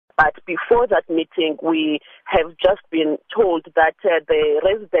But before that meeting, we have just been told that the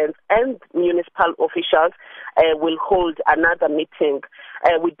residents and municipal officials will hold another meeting.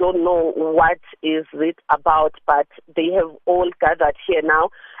 We don't know what is it about, but they have all gathered here now,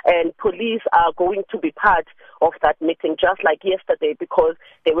 and police are going to be part of that meeting, just like yesterday, because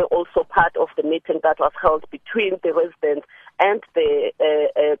they were also part of the meeting that was held between the residents and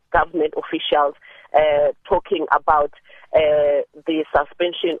the government officials, talking about the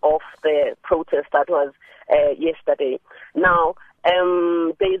suspension of the protest that was yesterday. Now,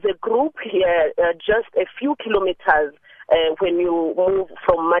 there is a group here just a few kilometers when you move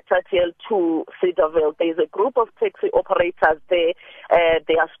from Matatiele to Cedarville. There is a group of taxi operators there.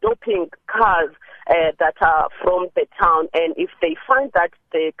 They are stopping cars that are from the town, and if they find that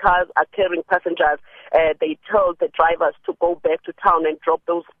the cars are carrying passengers, they tell the drivers to go back to town and drop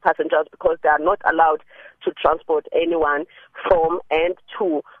those passengers, because they are not allowed to transport anyone from and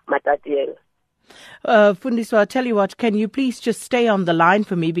to Matatiele. Fundiswa, I'll tell you what, can you please just stay on the line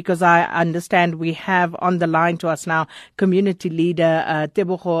for me, because I understand we have on the line to us now community leader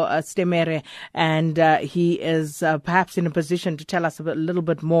Tebogo Stemere, and he is perhaps in a position to tell us a little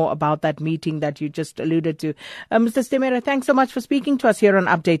bit more about that meeting that you just alluded to. Mr. Stemere, thanks so much for speaking to us here on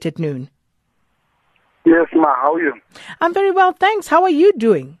Update at Noon. Yes, ma, how are you? I'm very well, thanks. How are you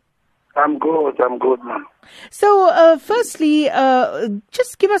doing? I'm good, man. So, firstly,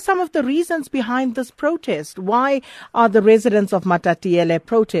 just give us some of the reasons behind this protest. Why are the residents of Matatiele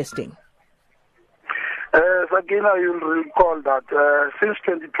protesting? Sakina, you'll recall that since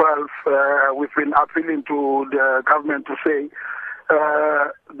 2012, we've been appealing to the government to say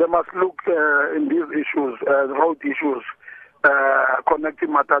they must look in these issues, road issues, connecting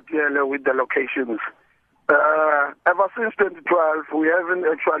Matatiele with the locations. Ever since 2012, we haven't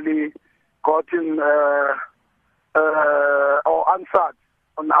actually gotten or answered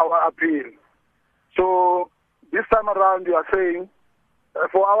on our appeal. So this time around, we are saying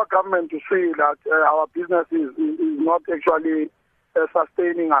for our government to see that our business is not actually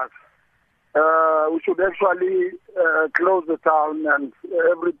sustaining us. We should actually close the town and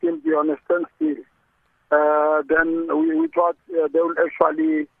everything be on a standstill. Then we thought they will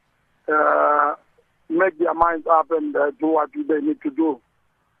actually make their minds up and do what they need to do.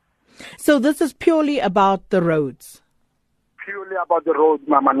 So this is purely about the roads? Purely about the roads,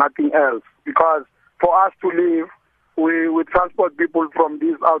 Mama, nothing else. Because for us to live, we transport people from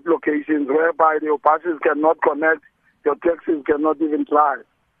these out locations whereby your buses cannot connect, your taxis cannot even drive.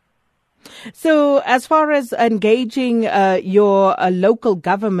 So as far as engaging your local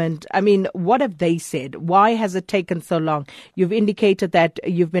government, I mean, what have they said? Why has it taken so long? You've indicated that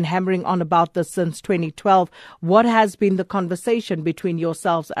you've been hammering on about this since 2012. What has been the conversation between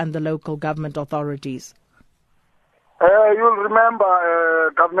yourselves and the local government authorities? You'll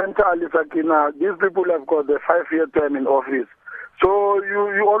remember, governmentally, Sakina, these people have got a 5-year term in office. So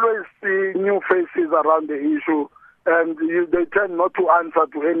you always see new faces around the issue. And they tend not to answer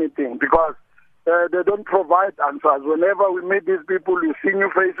to anything because they don't provide answers. Whenever we meet these people, you see new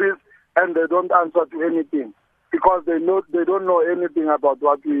faces and they don't answer to anything because they don't know anything about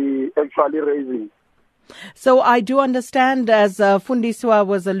what we actually raising. So I do understand, as Fundiswa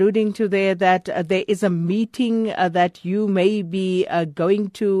was alluding to there, that there is a meeting that you may be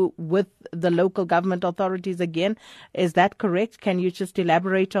going to with the local government authorities again. Is that correct? Can you just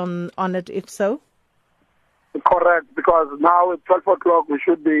elaborate on it if so? Correct, because now at 12 o'clock we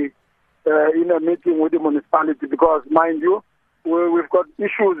should be in a meeting with the municipality because, mind you, we've got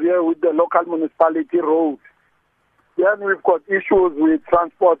issues here with the local municipality roads. Then we've got issues with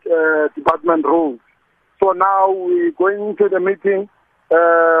transport department roads. So now we're going into the meeting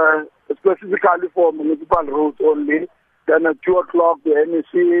specifically for municipal roads only. Then at 2 o'clock the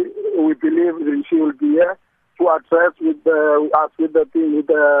MEC, we believe she will be here to address with the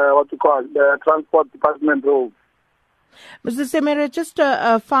transport department road. Mr. Semere, just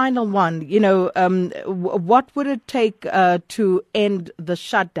a final one. You know, what would it take to end the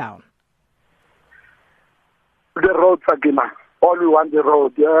shutdown? The road, Sakina. All we want the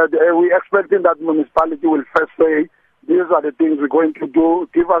road. We're expecting that municipality will first say, these are the things we're going to do.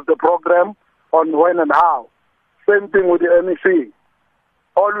 Give us the program on when and how. Same thing with the MEC.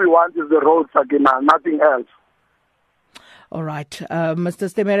 All we want is the road, Sakina, nothing else. All right.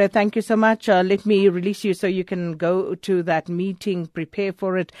 Mr. Stemere, thank you so much. Let me release you so you can go to that meeting, prepare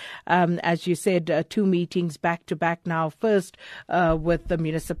for it. As you said, 2 meetings back to back now. First with the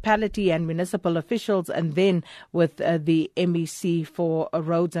municipality and municipal officials, and then with the MEC for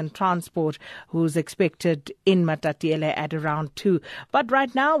Roads and Transport, who's expected in Matatiele at around 2. But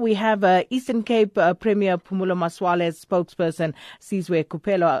right now we have Eastern Cape Premier Phumulo Masuale's spokesperson,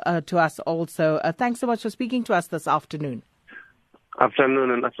 Weziwe to us also. Thanks so much for speaking to us this afternoon.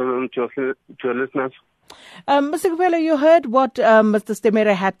 Afternoon and afternoon to your listeners. Mr. Kupelo, you heard what Mr.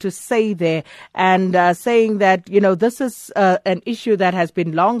 Stemere had to say there, and saying that, this is an issue that has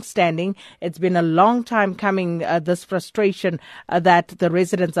been long-standing. It's been a long time coming, this frustration that the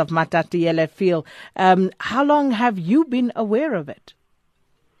residents of Matatiele feel. How long have you been aware of it?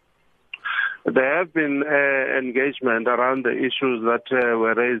 There have been engagement around the issues that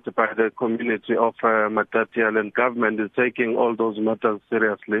were raised by the community of Matatiele, and government is taking all those matters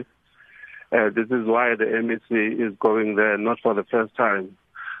seriously. This is why the MEC is going there, not for the first time.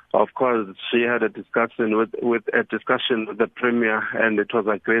 Of course, she had a discussion with the Premier, and it was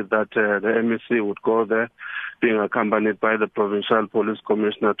agreed that the MEC would go there, being accompanied by the Provincial Police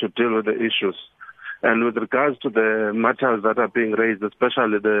Commissioner, to deal with the issues. And with regards to the matters that are being raised,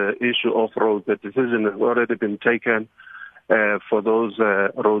 especially the issue of roads, the decision has already been taken for those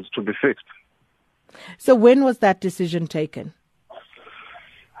roads to be fixed. So when was that decision taken?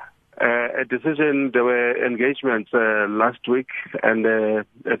 A decision, there were engagements last week, and a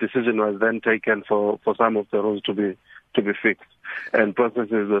decision was then taken for some of the roads to be fixed. And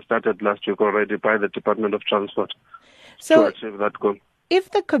processes were started last week already by the Department of Transport to achieve that goal.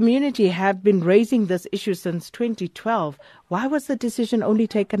 If the community have been raising this issue since 2012, why was the decision only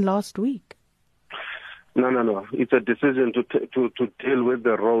taken last week? No. It's a decision to deal with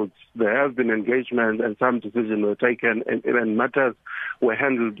the roads. There have been engagement and some decisions were taken, and matters were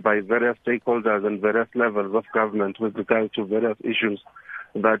handled by various stakeholders and various levels of government with regard to various issues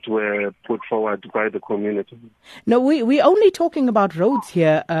that were put forward by the community. No, we're only talking about roads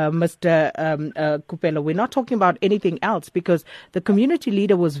here, Mr. Kupelo. We're not talking about anything else, because the community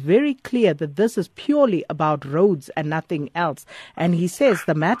leader was very clear that this is purely about roads and nothing else. And he says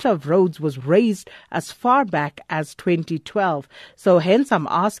the matter of roads was raised as far back as 2012. So hence I'm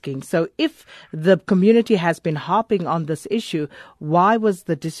asking, so if the community has been harping on this issue, why was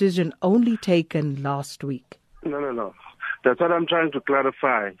the decision only taken last week? No. That's what I'm trying to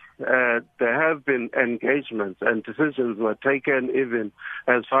clarify. There have been engagements and decisions were taken even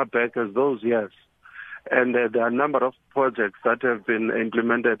as far back as those years. And there are a number of projects that have been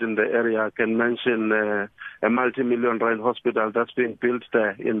implemented in the area. I can mention a multi-million rand hospital that's being built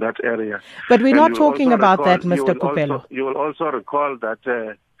there in that area. But we're not talking about that, Mr. Kupelo. You will also recall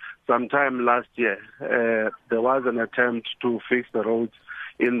that sometime last year, there was an attempt to fix the roads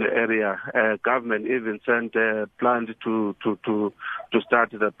in the area. Government even sent a plan to start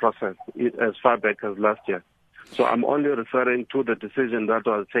the process as far back as last year. So I'm only referring to the decision that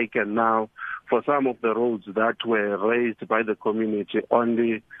was taken now for some of the roads that were raised by the community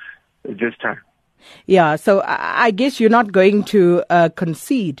only this time. Yeah, so I guess you're not going to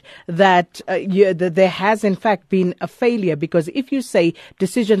concede that there has in fact been a failure, because if you say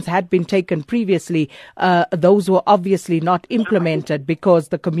decisions had been taken previously, those were obviously not implemented because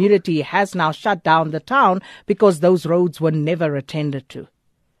the community has now shut down the town because those roads were never attended to.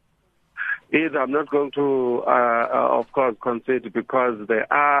 I'm not going to, of course, concede, because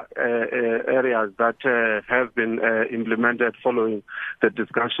there are areas that have been implemented following the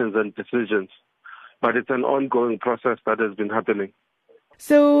discussions and decisions. But it's an ongoing process that has been happening.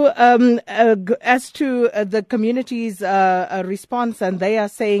 So as to the community's response, and they are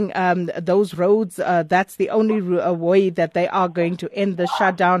saying those roads, that's the only way that they are going to end the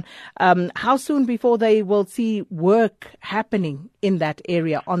shutdown. How soon before they will see work happening in that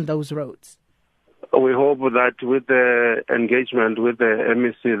area on those roads? We hope that with the engagement with the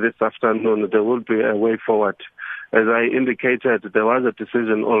MEC this afternoon, there will be a way forward. As I indicated, there was a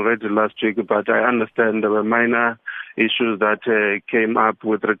decision already last week, but I understand there were minor issues that came up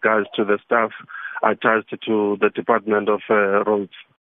with regards to the staff attached to the Department of Roads.